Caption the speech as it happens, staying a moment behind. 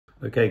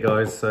Okay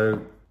guys, so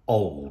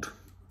old.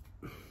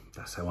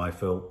 That's how I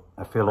feel.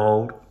 I feel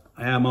old.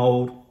 I am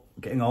old.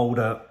 Getting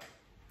older.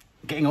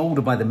 Getting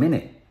older by the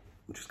minute,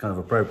 which is kind of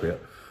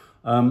appropriate.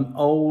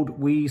 Old,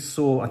 we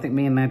saw, I think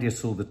me and Nadia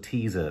saw the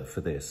teaser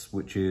for this,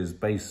 which is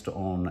based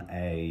on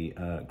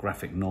a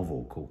graphic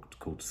novel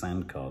called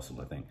Sandcastle,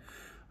 I think.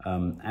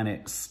 And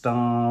it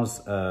stars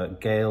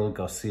Gael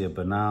García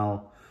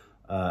Bernal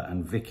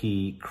and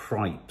Vicky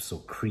Krieps,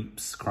 or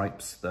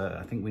Krieps.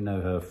 I think we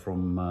know her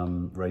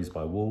from Raised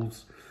by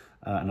Wolves.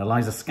 And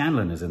Eliza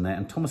Scanlen is in there,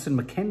 and Thomasin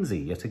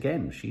McKenzie, yet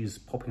again. She's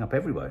popping up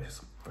everywhere. It's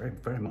very,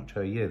 very much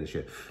her year this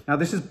year. Now,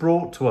 this is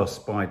brought to us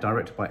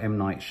directed by M.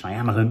 Night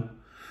Shyamalan,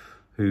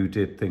 who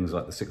did things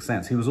like The Sixth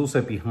Sense. He was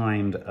also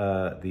behind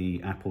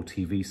the Apple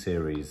TV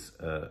series,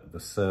 The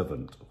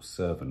Servant,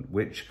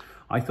 which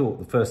I thought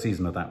the first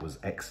season of that was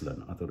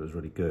excellent. I thought it was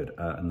really good.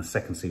 And the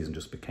second season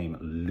just became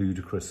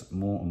ludicrous,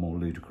 more and more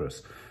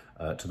ludicrous,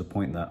 to the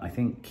point that I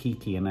think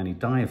Kiki and Annie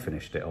Dyer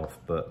finished it off,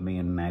 but me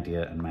and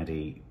Nadia and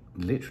Maddie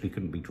literally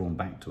couldn't be drawn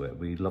back to it.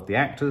 We loved the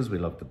actors, we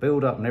loved the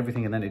build-up and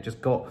everything, and then it just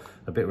got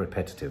a bit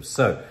repetitive.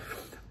 So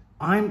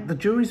the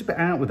jury's a bit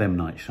out with M.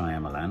 Night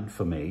Shyamalan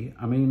for me.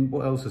 I mean,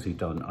 what else has he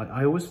done?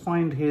 I always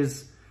find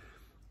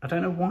I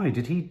don't know why,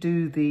 did he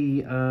do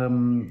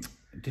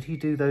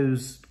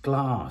those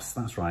Glass?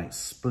 That's right,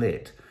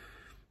 Split.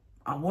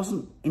 I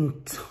wasn't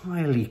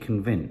entirely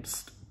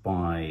convinced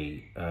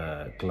by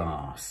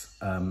Glass,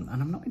 and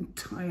I'm not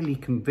entirely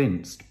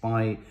convinced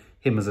by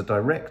him as a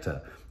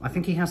director. I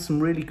think he has some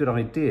really good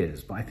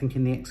ideas, but I think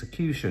in the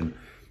execution,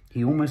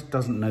 he almost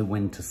doesn't know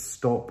when to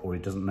stop, or he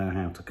doesn't know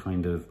how to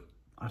kind of,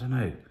 I don't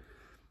know,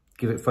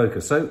 give it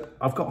focus. So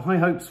I've got high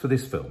hopes for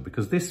this film,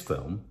 because this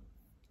film,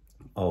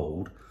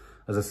 Old,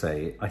 as I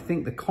say, I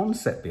think the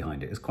concept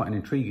behind it is quite an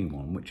intriguing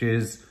one, which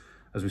is,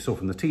 as we saw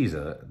from the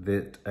teaser,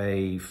 that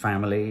a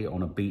family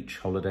on a beach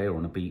holiday or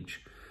on a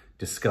beach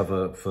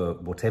discover, for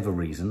whatever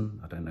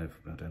reason, I don't know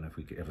if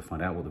we could ever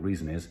find out what the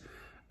reason is,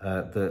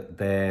 that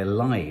their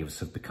lives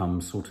have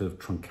become sort of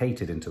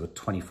truncated into a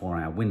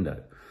 24-hour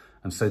window.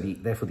 And so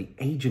therefore the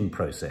aging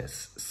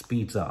process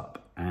speeds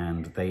up,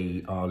 and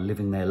they are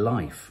living their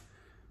life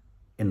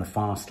in the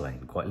fast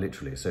lane, quite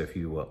literally. So if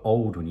you were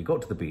old when you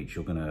got to the beach,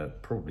 you're gonna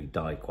probably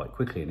die quite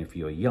quickly. And if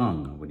you're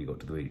young when you got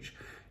to the beach,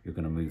 you're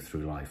gonna move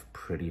through life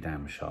pretty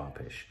damn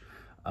sharpish.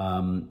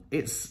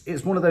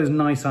 It's one of those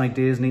nice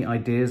ideas, neat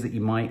ideas that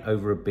you might,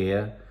 over a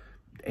beer,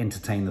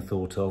 entertain the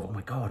thought of, oh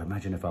my God,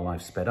 imagine if our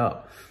life sped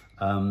up.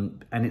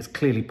 And it's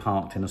clearly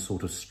parked in a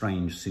sort of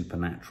strange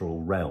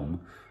supernatural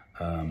realm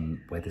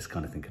where this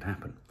kind of thing could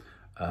happen.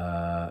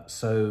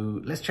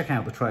 So let's check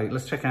out the trailer.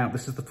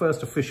 This is the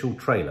first official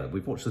trailer.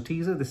 We've watched the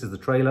teaser, this is the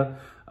trailer.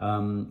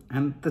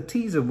 And the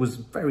teaser was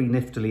very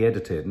niftily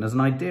edited. And as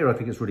an idea, I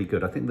think it's really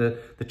good. I think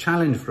the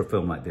challenge for a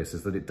film like this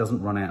is that it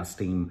doesn't run out of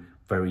steam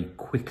very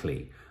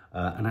quickly.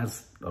 And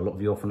as a lot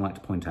of you often like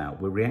to point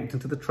out, we're reacting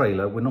to the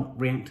trailer, we're not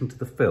reacting to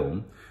the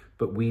film,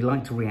 but we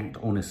like to react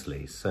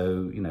honestly.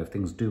 So, you know, if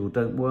things do or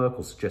don't work,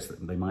 or suggest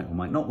that they might or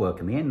might not work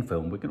in the end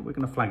film, we're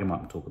gonna flag them up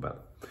and talk about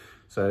it.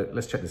 So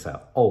let's check this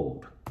out.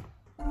 Old.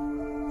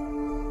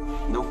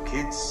 No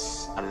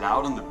kids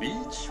allowed on the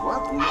beach?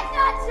 What? I'm not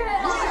true!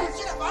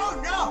 Oh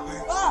no!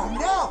 Oh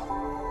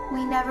no!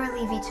 We never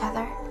leave each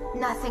other.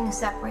 Nothing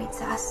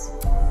separates us.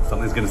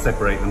 Something's gonna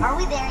separate them. Are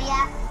we there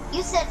yet?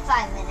 You said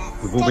 5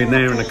 minutes. We've all been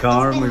there in the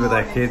car, and we were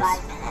their kids.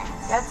 5 minutes.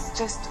 Let's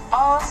just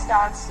all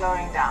start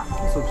slowing down.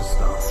 Let's all just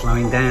start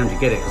slowing down. Do you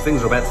get it? Because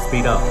things are about to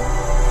speed up. In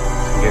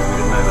case we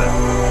didn't know that.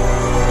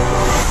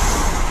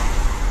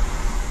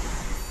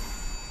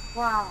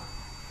 Wow.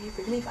 Do you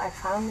believe I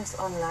found this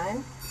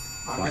online?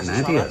 Quite an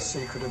idea.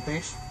 Secret of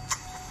beach.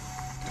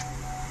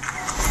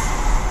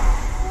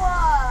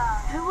 Whoa!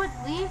 Who would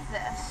leave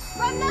this?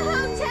 From the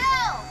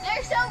hotel!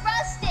 They're so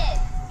rusted!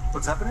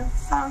 What's happening?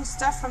 Found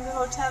stuff from the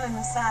hotel in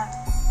the sand.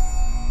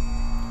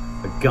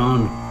 A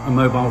gun, a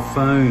mobile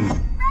phone.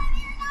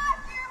 Ready or not,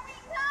 here we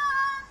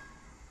come!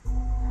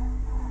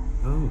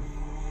 Oh.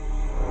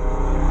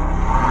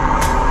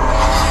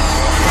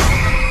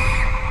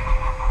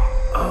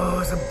 Oh,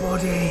 it's a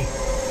body.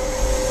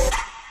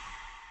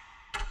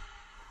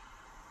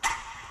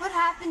 What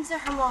happened to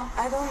her, Mom?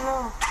 I don't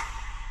know.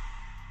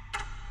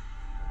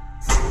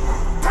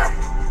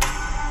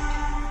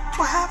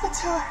 What happened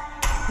to her?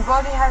 The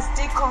body has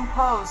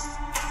decomposed.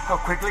 How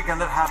quickly can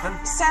that happen?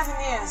 7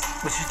 years.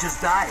 But she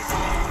just died.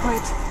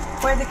 Wait,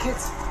 where are the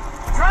kids?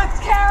 Drugs!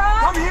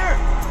 Kara! Come here!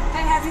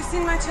 Hey, have you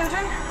seen my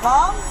children?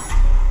 Mom?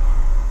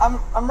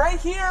 I'm right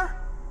here.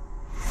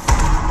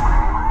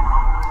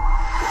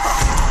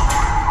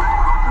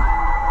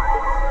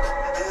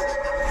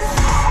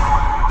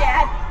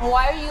 Dad,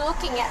 why are you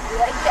looking at me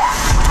like that?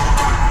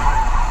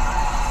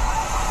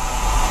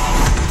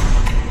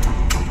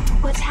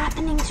 What's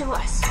happening to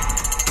us?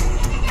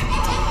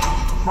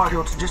 My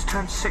daughter just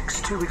turned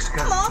 6 2 weeks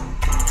ago. Mom?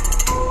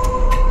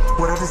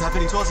 Whatever's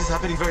happening to us is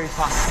happening very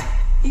fast.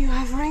 You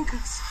have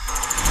wrinkles.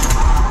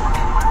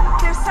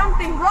 There's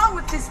something wrong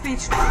with this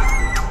beach.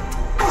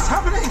 What's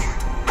happening?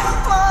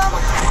 Mom!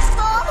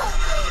 Mom!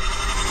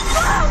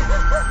 Mom!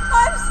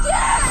 I'm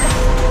scared!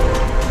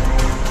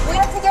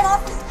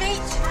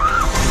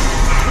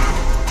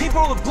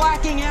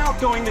 freaking out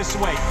going this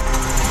way.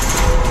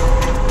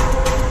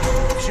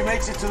 If she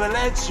makes it to the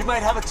ledge, she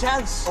might have a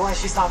chance. Why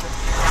is she stopping?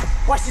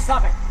 Why is she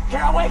stopping?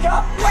 Kara, wake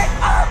up! Wake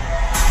up!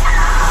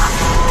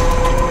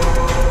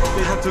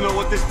 They have to know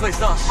what this place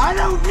does. I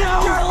don't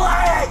know! You're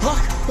lying! Look!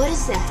 What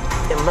is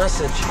that? A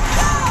message.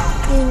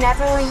 We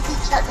never leave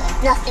each other.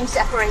 Nothing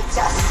separates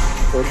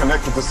us. We're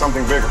connected to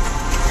something bigger.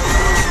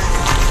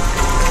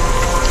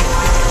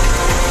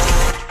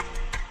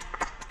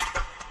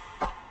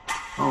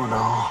 Oh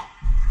no.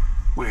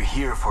 We're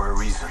here for a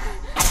reason.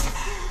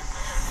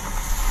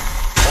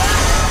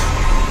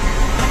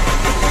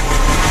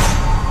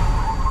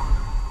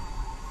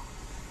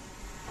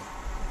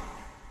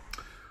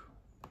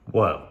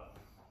 Well,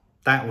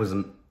 that was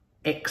an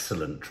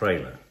excellent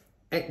trailer.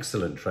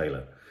 Excellent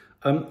trailer.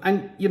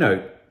 And, you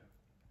know,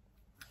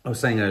 I was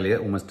saying earlier,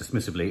 almost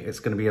dismissively, it's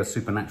going to be a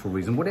supernatural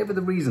reason. Whatever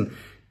the reason,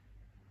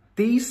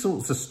 these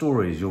sorts of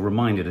stories, you're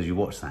reminded as you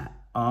watch that,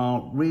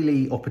 are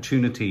really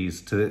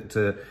opportunities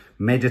to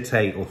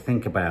meditate or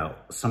think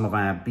about some of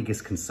our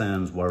biggest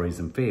concerns, worries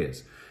and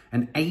fears.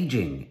 And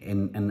aging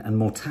and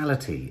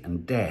mortality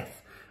and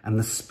death and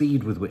the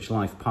speed with which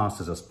life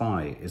passes us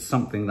by is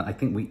something that I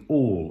think we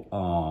all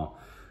are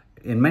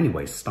in many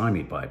ways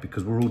stymied by,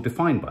 because we're all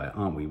defined by it,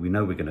 aren't we? We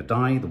know we're going to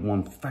die. The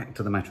one fact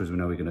of the matter is we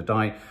know we're going to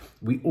die.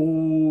 We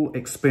all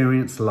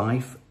experience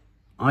life,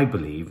 I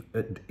believe,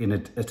 at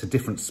a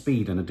different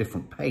speed and a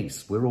different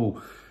pace. We're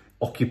all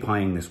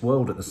occupying this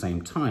world at the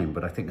same time,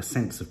 but I think a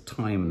sense of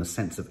time and the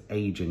sense of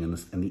aging and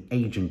the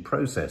aging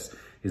process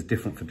is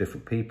different for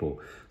different people.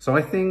 So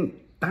I think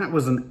that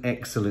was an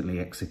excellently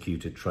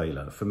executed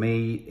trailer. For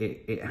me,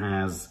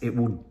 it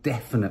will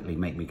definitely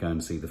make me go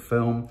and see the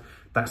film.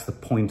 That's the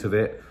point of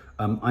it.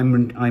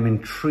 I'm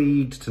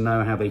intrigued to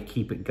know how they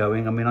keep it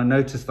going. I mean, I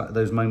noticed that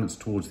those moments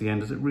towards the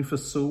end, is it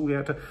Rufus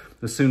Sewell?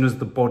 As soon as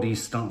the body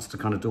starts to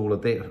kind of do all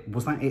of it,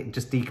 was that it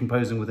just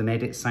decomposing with an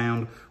edit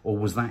sound, or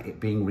was that it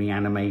being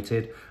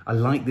reanimated? I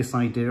like this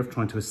idea of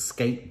trying to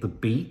escape the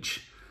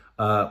beach,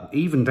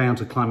 even down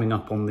to climbing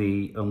up on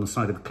the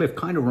side of the cliff.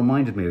 Kind of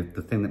reminded me of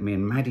the thing that me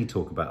and Maddie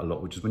talk about a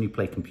lot, which is when you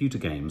play computer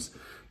games,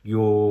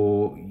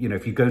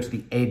 if you go to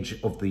the edge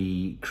of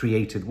the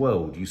created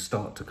world, you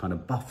start to kind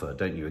of buffer,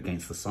 don't you,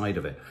 against the side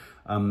of it.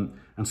 And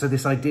so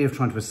this idea of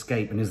trying to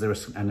escape, and is there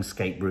an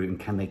escape route, and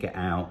can they get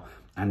out,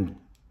 and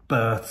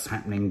births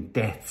happening,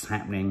 deaths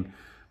happening,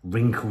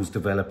 wrinkles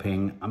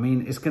developing. I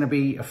mean, it's going to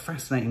be a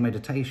fascinating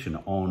meditation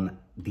on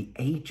the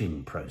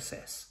aging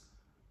process.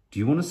 Do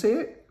you want to see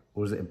it?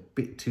 Or is it a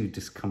bit too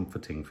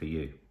discomforting for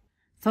you?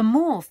 For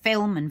more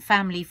film and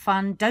family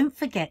fun, don't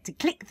forget to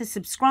click the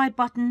subscribe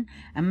button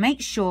and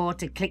make sure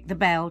to click the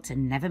bell to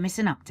never miss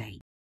an update.